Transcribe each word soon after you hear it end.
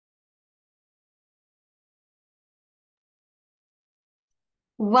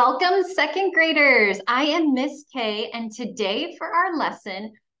Welcome, second graders. I am Miss K, and today for our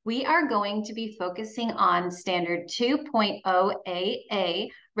lesson, we are going to be focusing on standard 2.OAA,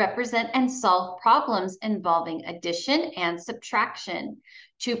 represent and solve problems involving addition and subtraction.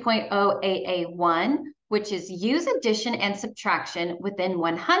 2.OAA.1, which is use addition and subtraction within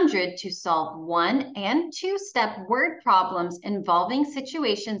 100 to solve one and two-step word problems involving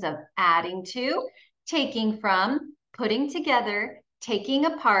situations of adding to, taking from, putting together, taking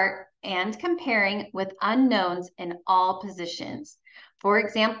apart, and comparing with unknowns in all positions. For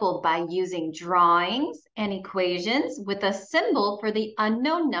example, by using drawings and equations with a symbol for the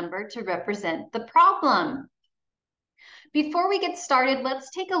unknown number to represent the problem. Before we get started,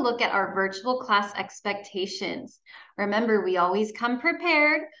 let's take a look at our virtual class expectations. Remember, we always come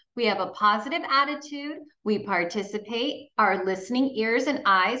prepared. We have a positive attitude. We participate. Our listening ears and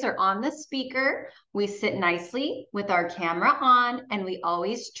eyes are on the speaker. We sit nicely with our camera on, and we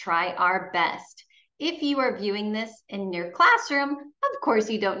always try our best. If you are viewing this in your classroom, of course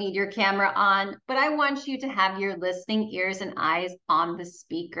you don't need your camera on, but I want you to have your listening ears and eyes on the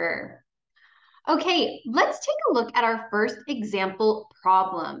speaker. Okay, let's take a look at our first example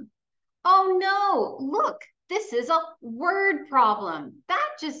problem. Oh no, look, this is a word problem. That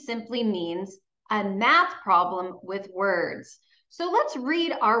just simply means a math problem with words. So let's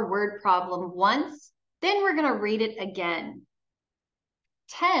read our word problem once, then we're going to read it again.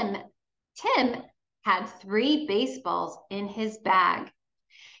 Tim had 3 baseballs in his bag.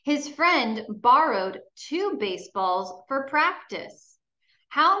 His friend borrowed 2 baseballs for practice.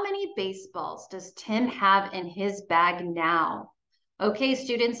 How many baseballs does Tim have in his bag now? Okay,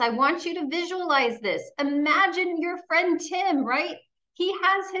 students, I want you to visualize this. Imagine your friend Tim, right? He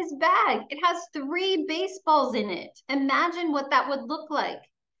has his bag. It has 3 baseballs in it. Imagine what that would look like.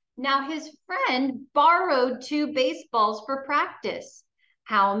 Now, his friend borrowed 2 baseballs for practice.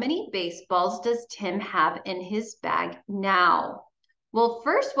 How many baseballs does Tim have in his bag now? Well,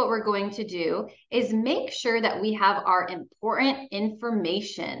 first, what we're going to do is make sure that we have our important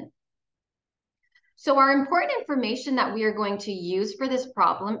information. So our important information that we are going to use for this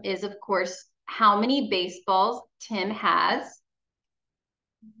problem is, of course, how many baseballs Tim has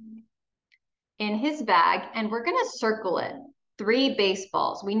in his bag, and we're going to circle it, 3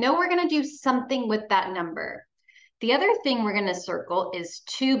 baseballs. We know we're going to do something with that number. The other thing we're going to circle is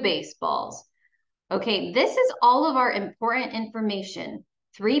 2 baseballs. Okay, this is all of our important information,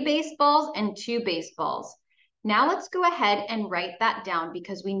 3 baseballs and 2 baseballs. Now let's go ahead and write that down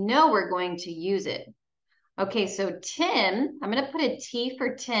because we know we're going to use it. Okay, so Tim, I'm going to put a T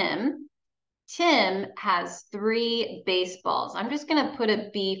for Tim. Tim has 3 baseballs. I'm just going to put a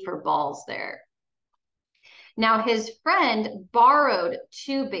B for balls there. Now his friend borrowed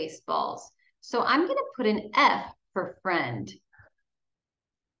 2 baseballs. So I'm going to put an F for friend.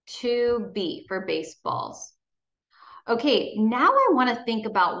 2B for baseballs. Okay, now I want to think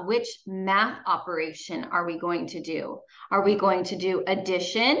about which math operation are we going to do? Are we going to do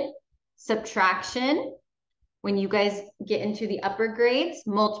addition, subtraction? When you guys get into the upper grades,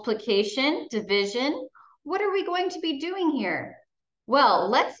 multiplication, division, what are we going to be doing here? Well,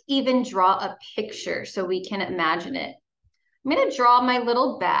 let's even draw a picture so we can imagine it. I'm going to draw my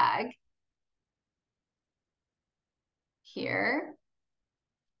little bag here.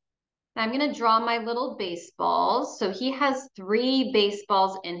 I'm going to draw my little baseballs. So he has 3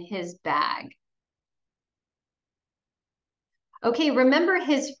 baseballs in his bag. Okay, remember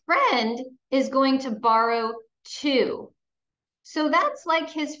his friend is going to borrow 2. So that's like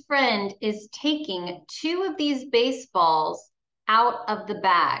his friend is taking 2 of these baseballs out of the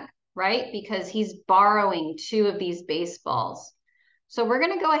bag, right? Because he's borrowing 2 of these baseballs. So we're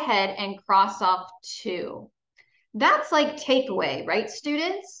going to go ahead and cross off 2. That's like takeaway, right,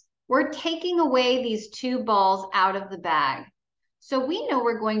 students? We're taking away these 2 balls out of the bag. So we know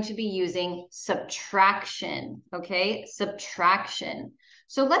we're going to be using subtraction, okay? Subtraction.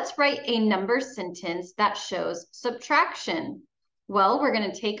 So let's write a number sentence that shows subtraction. Well, we're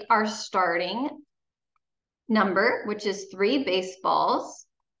going to take our starting number, which is 3 baseballs,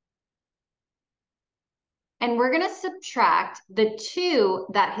 and we're going to subtract the 2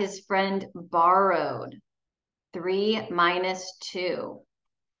 that his friend borrowed. 3 minus 2.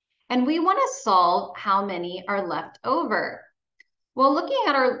 And we want to solve how many are left over. Well, looking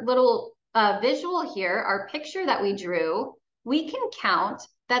at our little visual here, our picture that we drew, we can count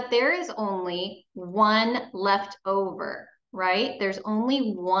that there is only 1 left over, right? There's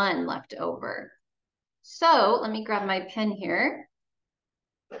only 1 left over. So let me grab my pen here.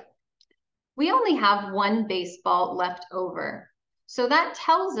 We only have 1 baseball left over. So that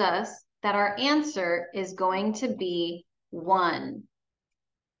tells us that our answer is going to be 1.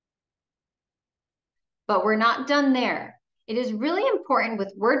 But we're not done there. It is really important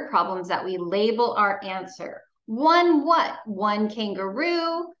with word problems that we label our answer. One what? One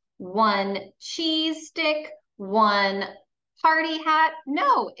kangaroo, one cheese stick, one party hat.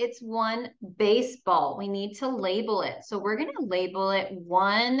 No, it's one baseball. We need to label it. So we're going to label it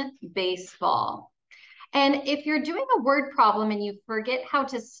one baseball. And if you're doing a word problem and you forget how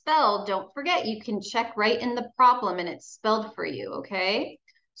to spell, don't forget, you can check right in the problem and it's spelled for you, okay?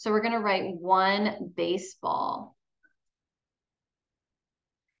 So we're going to write one baseball.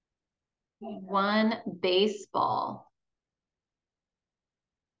 One baseball.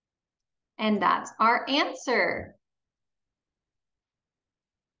 And that's our answer.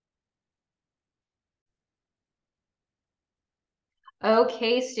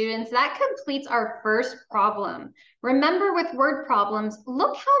 Okay, students, that completes our first problem. Remember, with word problems,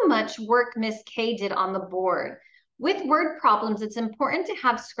 look how much work Miss K did on the board. With word problems, it's important to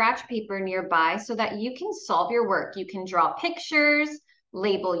have scratch paper nearby so that you can solve your work. You can draw pictures,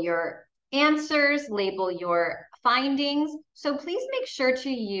 label your answers, label your findings. So please make sure to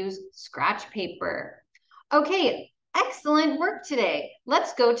use scratch paper. Okay, excellent work today.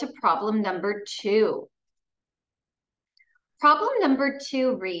 Let's go to problem number 2. Problem number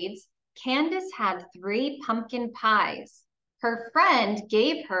 2 reads, Candace had 3 pumpkin pies. Her friend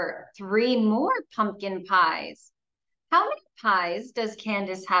gave her 3 more pumpkin pies. How many pies does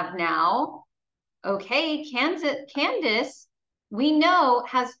Candace have now? Okay, Candace, we know,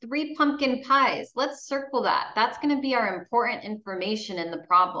 has 3 pumpkin pies. Let's circle that. That's going to be our important information in the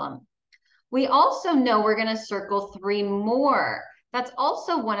problem. We also know we're going to circle 3 more. That's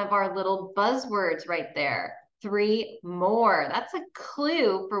also one of our little buzzwords right there. 3 more. That's a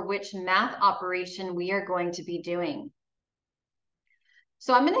clue for which math operation we are going to be doing.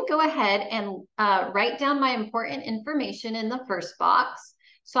 So I'm going to go ahead and write down my important information in the first box.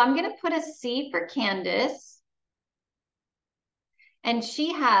 So I'm going to put a C for Candace. And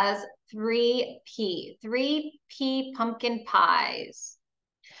she has 3P pumpkin pies.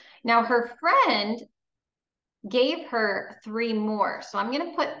 Now her friend gave her 3 more. So I'm going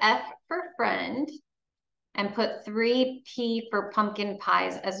to put F for friend and put 3P for pumpkin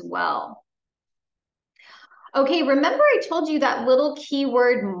pies as well. Okay, remember I told you that little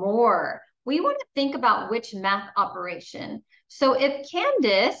keyword more. We want to think about which math operation. So if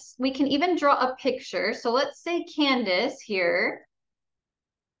Candace, we can even draw a picture. So let's say Candace here.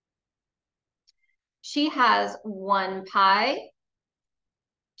 She has 1 pie,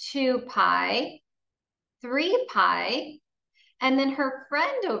 2 pie, 3 pie, and then her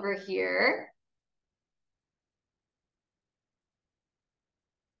friend over here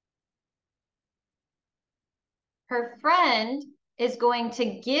her friend is going to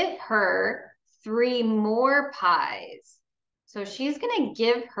give her 3 more pies. So she's going to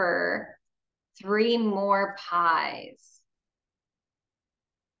give her 3 more pies.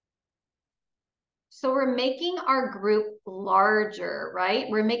 So we're making our group larger, right?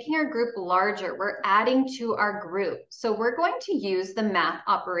 We're making our group larger. We're adding to our group. So we're going to use the math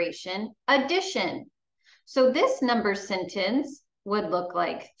operation addition. So this number sentence would look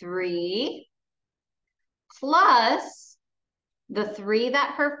like 3 plus the 3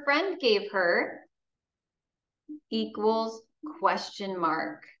 that her friend gave her equals question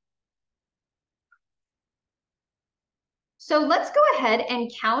mark. So let's go ahead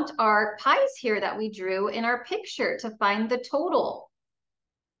and count our pies here that we drew in our picture to find the total.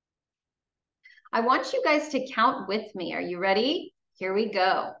 I want you guys to count with me. Are you ready? Here we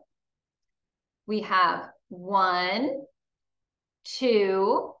go. We have 1,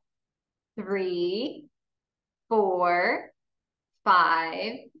 2, 3, 4,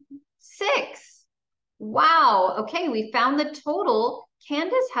 5, 6. Wow. Okay, we found the total.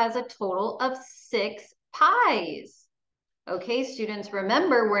 Candace has a total of 6 pies. Okay, students,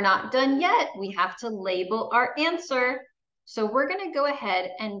 remember, we're not done yet. We have to label our answer. So we're going to go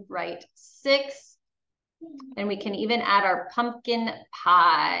ahead and write 6. And we can even add our pumpkin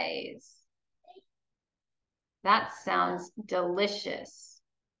pies. That sounds delicious.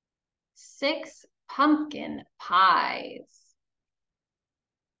 6 pumpkin pies.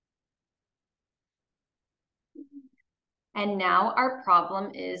 And now our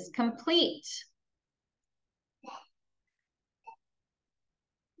problem is complete.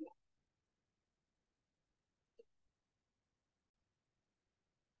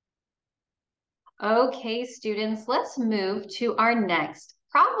 Okay, students, let's move to our next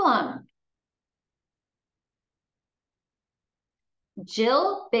problem.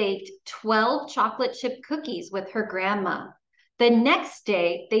 Jill baked 12 chocolate chip cookies with her grandma. The next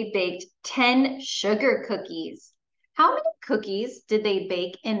day, they baked 10 sugar cookies. How many cookies did they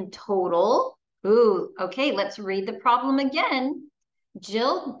bake in total? Ooh, okay, let's read the problem again.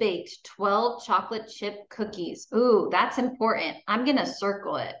 Jill baked 12 chocolate chip cookies. Ooh, that's important. I'm going to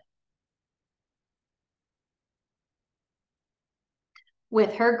circle it.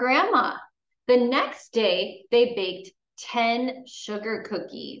 With her grandma. The next day, they baked 10 sugar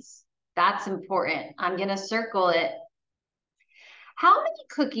cookies. That's important. I'm going to circle it. How many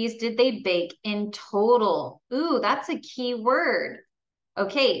cookies did they bake in total? Ooh, that's a key word.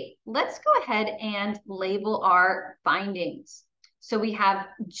 Okay, let's go ahead and label our findings. So we have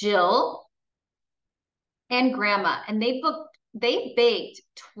Jill and Grandma, and they baked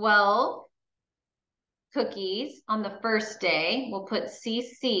 12 cookies on the first day. We'll put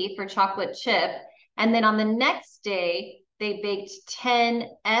CC for chocolate chip. And then on the next day, they baked 10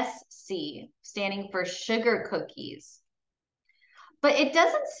 SC, standing for sugar cookies. But it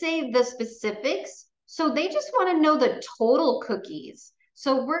doesn't say the specifics, so they just want to know the total cookies.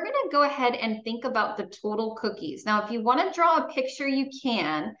 So we're going to go ahead and think about the total cookies. Now, if you want to draw a picture, you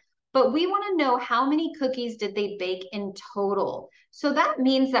can, but we want to know how many cookies did they bake in total. So that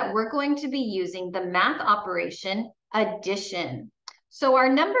means that we're going to be using the math operation addition. So our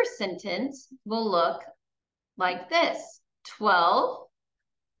number sentence will look like this: 12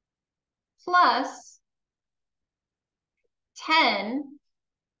 plus 10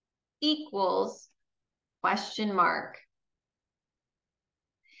 equals question mark.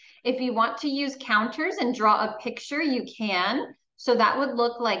 If you want to use counters and draw a picture, you can. So that would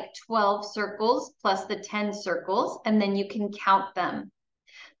look like 12 circles plus the 10 circles, and then you can count them.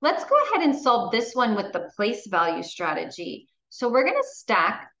 Let's go ahead and solve this one with the place value strategy. So we're going to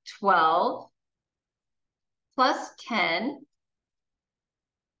stack 12 plus 10.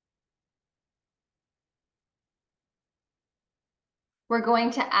 We're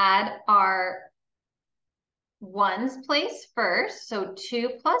going to add our ones place first. So 2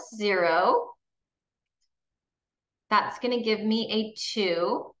 plus 0. That's going to give me a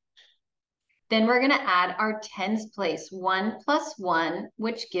 2. Then we're going to add our tens place, 1 plus 1,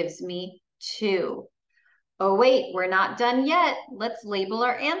 which gives me 2. Oh, wait, we're not done yet. Let's label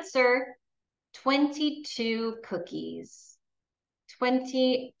our answer. 22 cookies.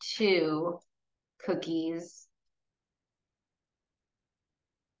 22 cookies.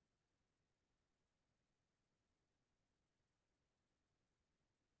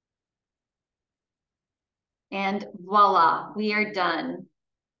 And voila, we are done.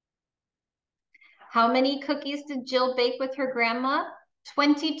 How many cookies did Jill bake with her grandma?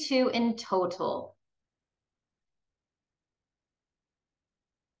 22 in total.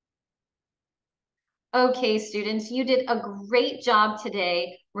 Okay, students, you did a great job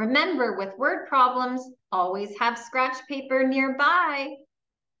today. Remember, with word problems, always have scratch paper nearby.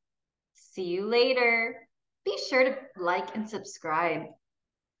 See you later. Be sure to like and subscribe.